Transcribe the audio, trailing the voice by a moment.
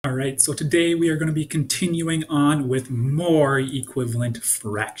right, so today we are going to be continuing on with more equivalent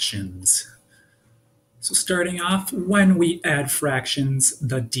fractions. So starting off, when we add fractions,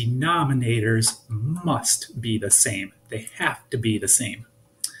 the denominators must be the same. They have to be the same.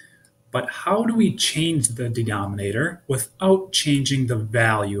 But how do we change the denominator without changing the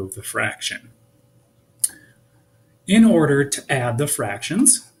value of the fraction? In order to add the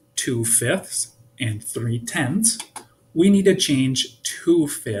fractions, 2/5 and 3/10, we need to change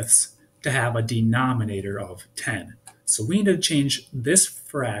 2/5 to have a denominator of 10. So we need to change this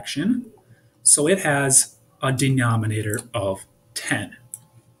fraction so it has a denominator of 10.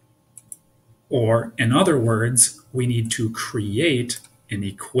 Or in other words, we need to create an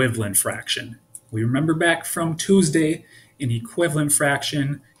equivalent fraction. We remember back from Tuesday, an equivalent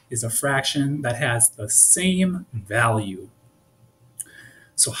fraction is a fraction that has the same value.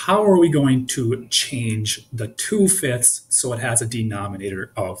 So how are we going to change the 2/5 so it has a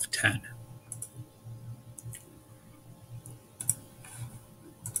denominator of 10?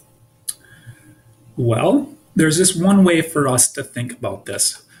 Well, there's just one way for us to think about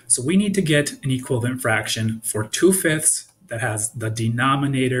this. So we need to get an equivalent fraction for 2/5 that has the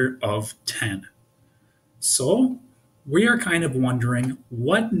denominator of 10. So we are kind of wondering,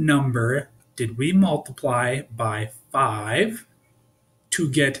 what number did we multiply by 5 to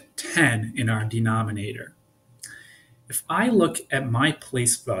get 10 in our denominator? If I look at my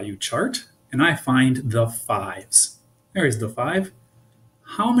place value chart and I find the 5's, there's the 5.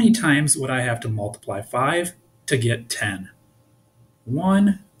 How many times would I have to multiply 5 to get 10?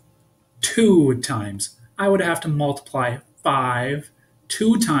 1, 2 times. I would have to multiply 5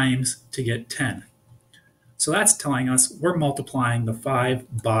 2 times to get 10. So that's telling us we're multiplying the 5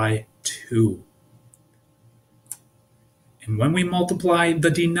 by 2. And when we multiply the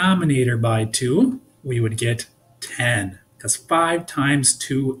denominator by 2, we would get 10, because 5 times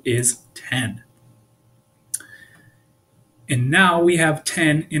 2 is 10. And now we have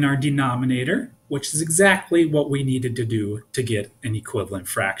 10 in our denominator, which is exactly what we needed to do to get an equivalent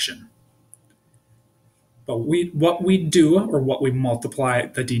fraction. But what we multiply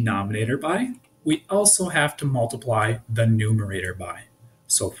the denominator by, we also have to multiply the numerator by.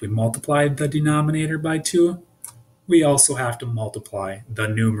 So if we multiply the denominator by 2, we also have to multiply the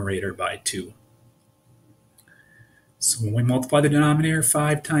numerator by 2. So when we multiply the denominator,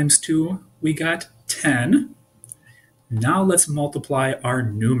 5 times 2, we got 10. Now let's multiply our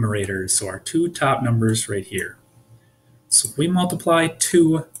numerators, so our two top numbers right here. So if we multiply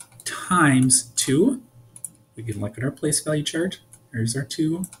 2 times 2, we can look at our place value chart. There's our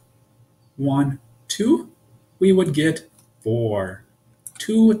 2, 1, 2. We would get 4.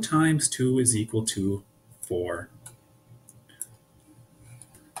 2 times 2 is equal to 4.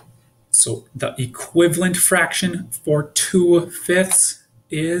 So the equivalent fraction for 2/5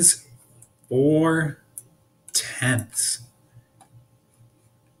 is 4/10.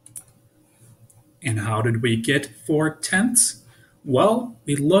 And how did we get 4/10? Well,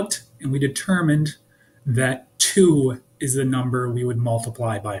 we looked and we determined that 2 is the number we would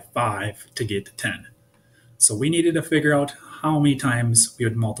multiply by 5 to get to 10. So we needed to figure out how many times we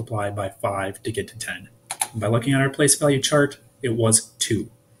would multiply by 5 to get to 10. By looking at our place value chart, it was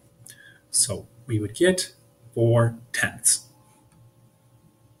 2. So we would get 4/10.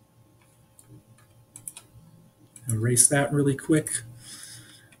 Erase that really quick.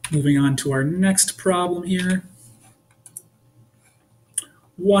 Moving on to our next problem here.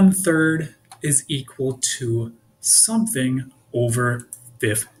 1/3 is equal to something over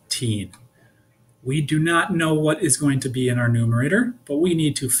 15. We do not know what is going to be in our numerator, but we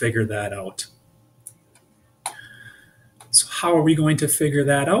need to figure that out. So how are we going to figure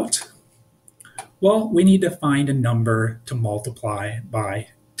that out? Well, we need to find a number to multiply by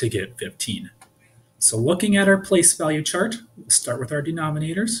to get 15. So looking at our place value chart, we'll start with our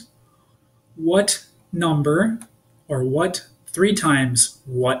denominators. What number, or what 3 times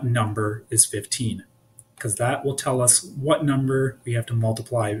what number is 15? Because that will tell us what number we have to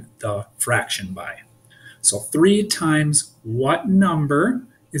multiply the fraction by. So 3 times what number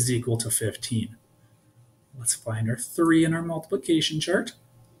is equal to 15? Let's find our 3 in our multiplication chart.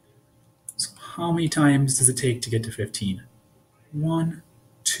 So how many times does it take to get to 15? 1,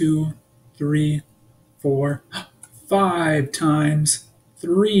 2, 3, 4, 5 times.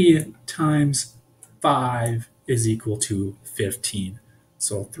 3 times 5 is equal to 15.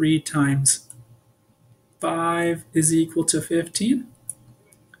 So 3 times 5 is equal to 15.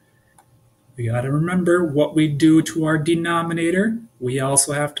 We got to remember what we do to our denominator. We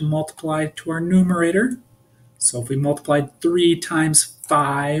also have to multiply to our numerator. So if we multiply 3 times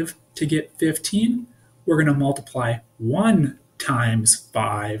 5 to get 15, we're going to multiply 1 times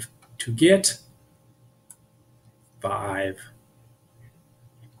 5 to get 5.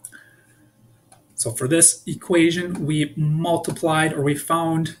 So for this equation, we multiplied, or we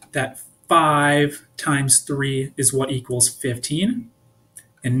found that 5 times 3 is what equals 15.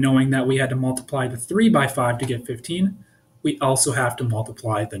 And knowing that we had to multiply the 3 by 5 to get 15, we also have to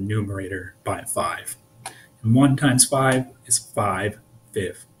multiply the numerator by 5. And 1 times 5 is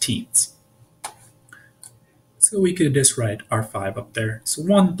 5/15. So we could just write our 5 up there. So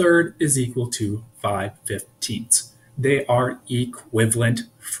 1/3 is equal to 5/15. They are equivalent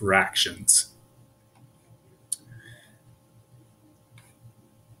fractions.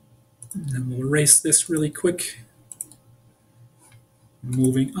 And then we'll erase this really quick.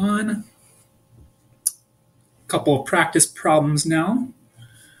 Moving on. A couple of practice problems now.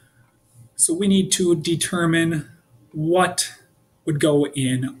 So we need to determine what would go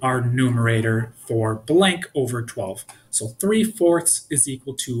in our numerator for blank over 12. So 3/4 is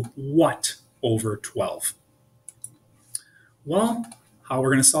equal to what over 12? Well, how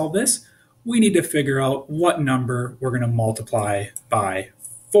we're going to solve this? We need to figure out what number we're going to multiply by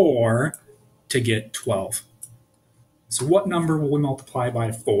 4 to get 12. So what number will we multiply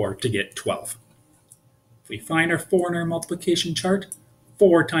by 4 to get 12? If we find our 4 in our multiplication chart,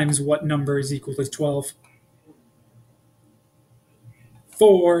 4 times what number is equal to 12?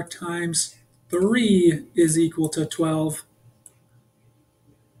 4 times 3 is equal to 12.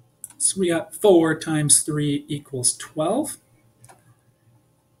 So we got 4 times 3 equals 12.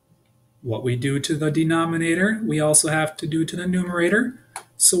 What we do to the denominator, we also have to do to the numerator.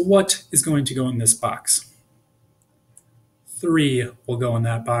 So what is going to go in this box? 3 will go in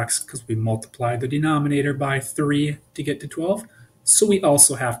that box because we multiplied the denominator by 3 to get to 12. So we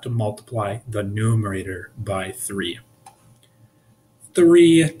also have to multiply the numerator by 3.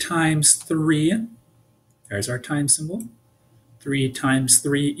 3 times 3, there's our times symbol. 3 times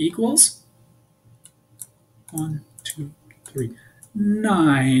 3 equals 1, 2, 3,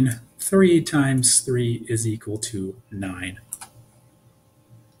 9. 3 times 3 is equal to 9.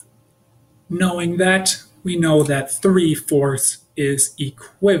 Knowing that, we know that 3/4 is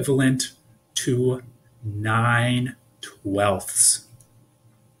equivalent to 9/12.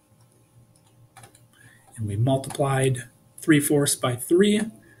 And we multiplied 3/4 by 3.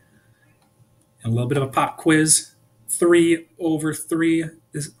 And a little bit of a pop quiz. 3 over 3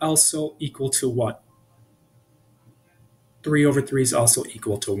 is also equal to what? 3 over 3 is also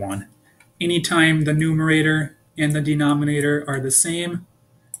equal to 1. Anytime the numerator and the denominator are the same,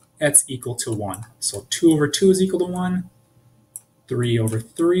 that's equal to 1. So 2 over 2 is equal to 1, 3 over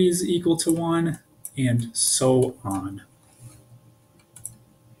 3 is equal to 1, and so on.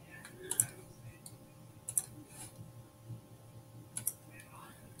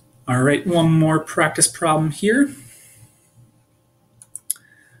 All right, one more practice problem here.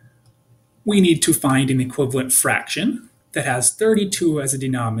 We need to find an equivalent fraction that has 32 as a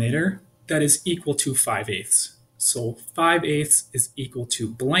denominator that is equal to 5/8. So 5/8 is equal to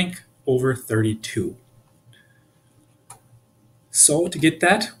blank over 32. So to get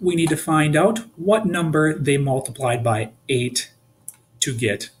that, we need to find out what number they multiplied by 8 to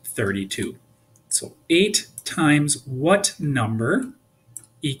get 32. So 8 times what number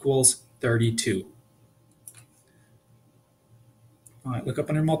equals 32? All right, look up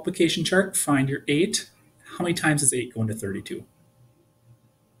on your multiplication chart, find your 8. How many times does 8 go into 32?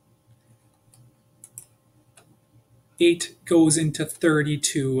 8 goes into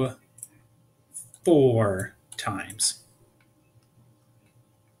 32 4 times.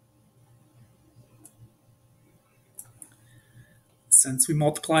 Since we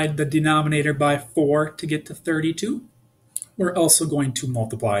multiplied the denominator by 4 to get to 32, we're also going to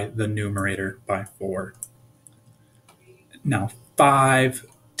multiply the numerator by 4. Now, 5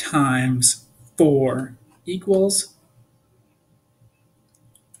 times 4 equals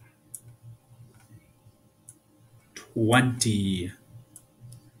 20.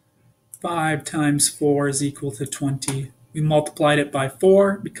 5 times 4 is equal to 20. We multiplied it by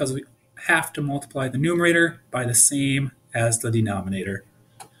 4 because we have to multiply the numerator by the same as the denominator.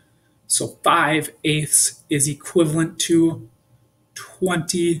 So 5/8 is equivalent to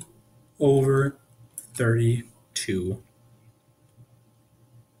 20 over 32.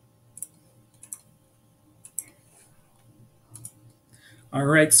 All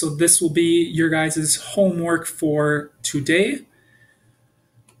right, so this will be your guys' homework for today.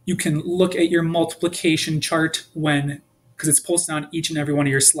 You can look at your multiplication chart because it's posted on each and every one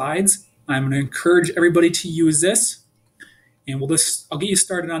of your slides. I'm going to encourage everybody to use this. And I'll get you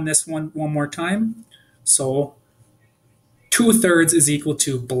started on this one more time. So 2/3 is equal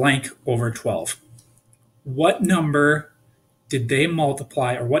to blank over 12. What number did they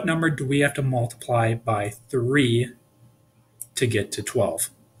multiply, or what number do we have to multiply by 3 to get to 12?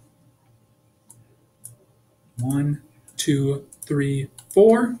 1, 2, 3,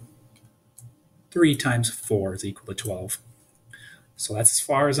 4. 3 times 4 is equal to 12. So that's as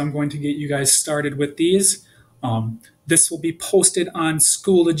far as I'm going to get you guys started with these. This will be posted on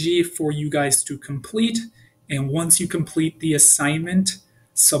Schoology for you guys to complete. And once you complete the assignment,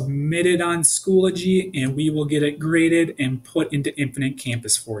 submit it on Schoology and we will get it graded and put into Infinite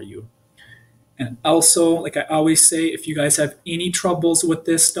Campus for you. And also, like I always say, if you guys have any troubles with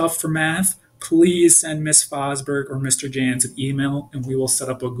this stuff for math, please send Ms. Fosberg or Mr. Jans an email and we will set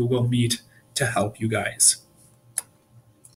up a Google Meet to help you guys.